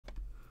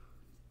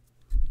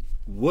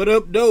What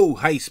up, though?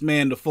 Heist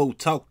man, the foe.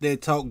 Talk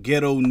that talk,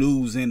 ghetto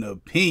news and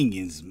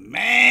opinions.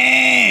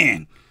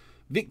 Man,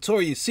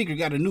 Victoria's Secret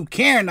got a new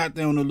Karen out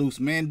there on the loose,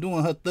 man,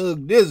 doing her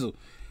thug dizzle.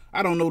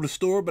 I don't know the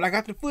story, but I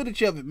got the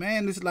footage of it,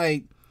 man. It's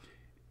like,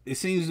 it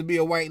seems to be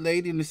a white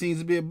lady and it seems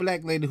to be a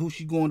black lady who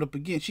she going up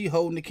against. She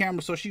holding the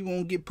camera so she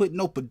won't get put in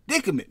no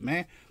predicament,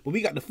 man. But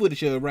we got the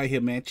footage of it right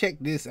here, man. Check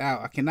this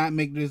out. I cannot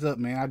make this up,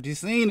 man. I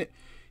just seen it.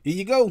 Here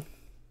you go.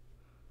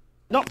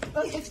 No,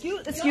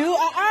 excuse.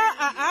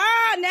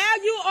 Now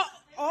you are.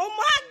 Oh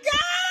my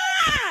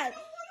God!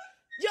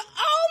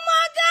 Oh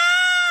my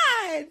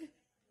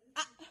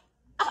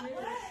God!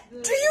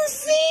 Do you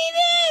see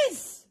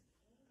this?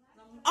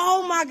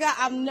 Oh my God!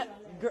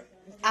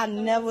 I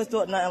never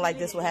thought nothing like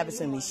this would happen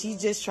to me. She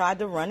just tried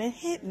to run and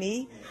hit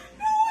me,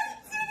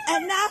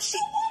 and now she.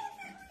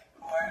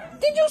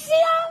 Did you see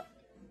her?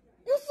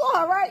 You saw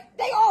her, right?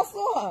 They all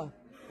saw her.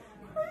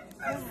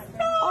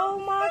 Oh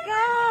my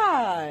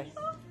God!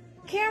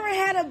 Karen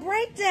had a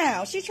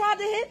breakdown. She tried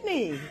to hit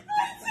me.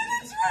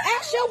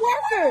 Ask your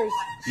workers.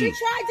 She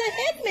tried to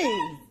hit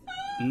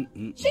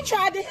me. She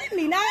tried to hit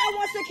me. Now I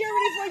want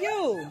security for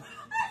you.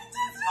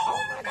 Oh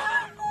my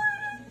God.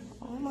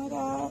 Oh my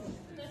God.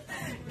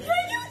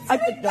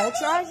 Don't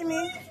charge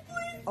me.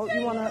 Oh,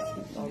 you want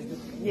to? Oh,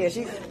 yeah,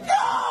 she.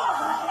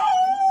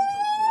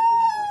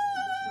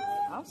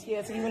 I'm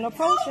scared to even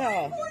approach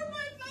her.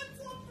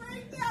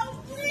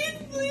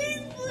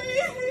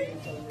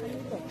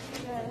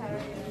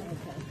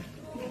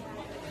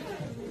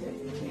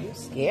 You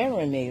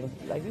scaring me.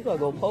 Like you gonna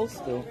go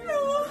postal.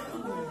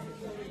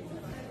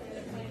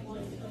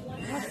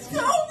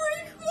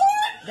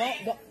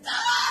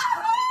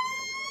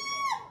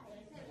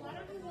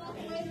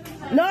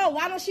 No,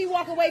 why don't she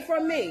walk away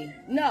from me?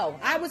 No,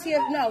 I was here.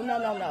 No.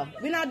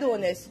 We're not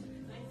doing this.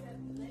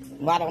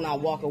 Why don't I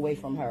walk away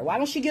from her? Why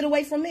don't she get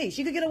away from me?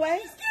 She could get away.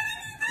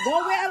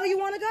 Go wherever you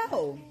want to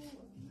go.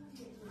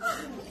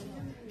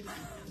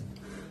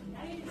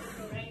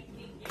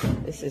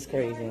 This is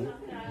crazy.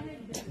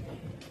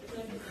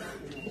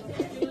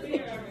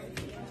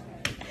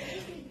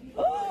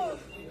 Oh.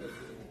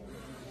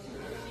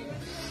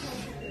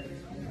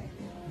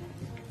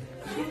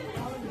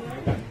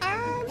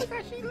 Look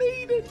how she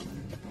leading.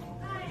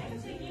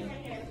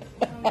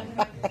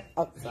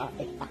 I'm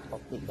sorry. I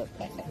don't think that's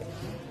bad.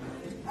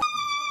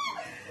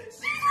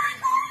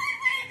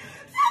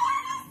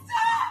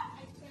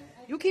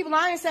 You keep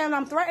lying saying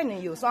I'm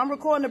threatening you, so I'm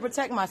recording to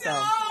protect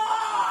myself.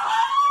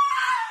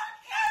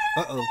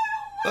 Uh-oh.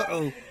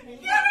 Uh-oh.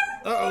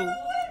 Uh-oh.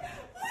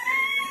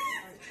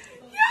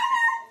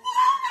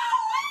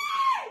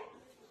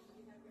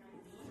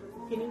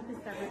 Can you please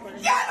stop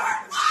recording?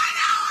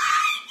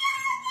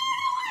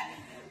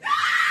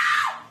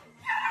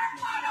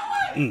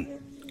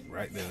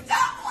 Right there.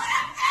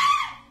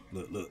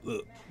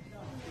 Look.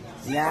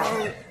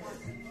 Yeah.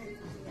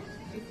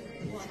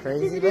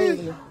 Crazy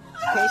lady. In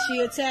case she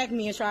attacked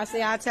me and try to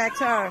say I attacked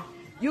her.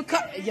 You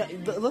cut.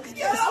 Look at this.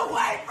 Get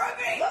away from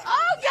me!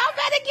 Oh, y'all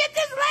better get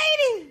this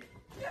lady.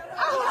 Get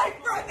away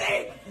from me!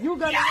 You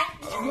gonna get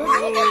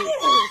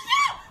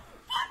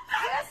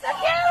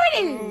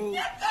security.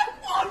 Get the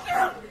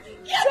fucker!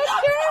 Get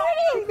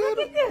Security. Look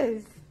at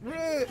this.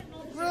 Red.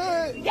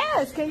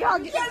 Yes, can y'all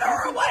get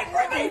her away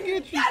from me!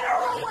 Get her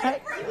away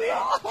from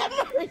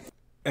me!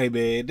 Hey,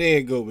 man, there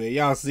you go, man.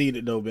 Y'all seen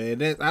it, though,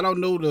 man. I don't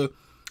know the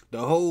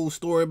whole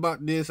story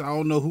about this. I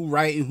don't know who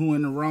right and who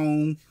in the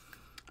wrong.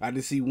 I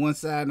just see one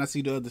side and I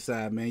see the other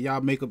side, man.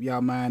 Y'all make up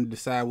y'all mind and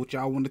decide what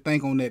y'all want to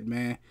think on that,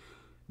 man.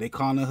 They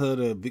calling her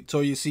the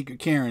Victoria's Secret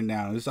Karen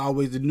now. It's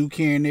always the new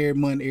Karen every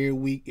month, every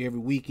week, every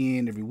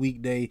weekend, every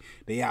weekday.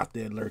 They out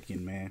there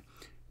lurking, man.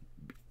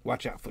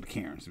 Watch out for the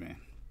Karens, man.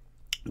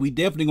 We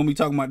definitely going to be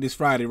talking about this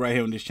Friday right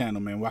here on this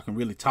channel, man, where I can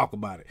really talk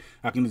about it.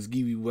 I can just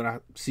give you what I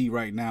see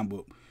right now,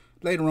 but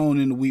later on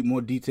in the week,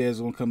 more details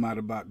are going to come out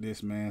about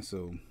this, man,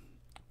 so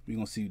we're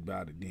going to see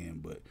about it then.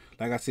 But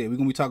like I said, we're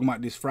going to be talking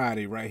about this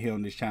Friday right here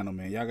on this channel,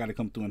 man. Y'all got to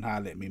come through and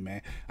holler at me,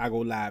 man. I go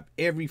live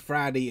every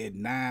Friday at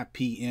 9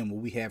 p.m. where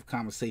we have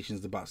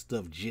conversations about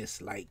stuff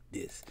just like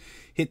this.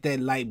 Hit that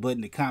like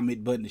button, the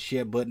comment button, the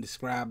share button, the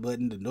subscribe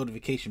button, the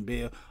notification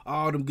bell.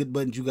 All them good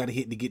buttons you got to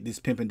hit to get this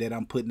pimping that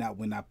I'm putting out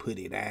when I put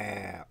it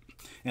out.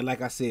 And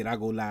like I said, I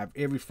go live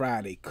every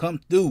Friday.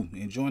 Come through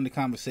and join the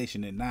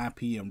conversation at 9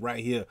 p.m.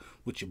 right here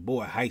with your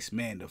boy, Heist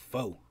Man the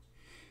Foe.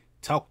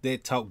 Talk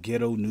that talk,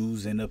 ghetto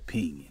news and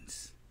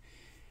opinions.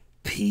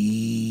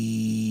 Peace.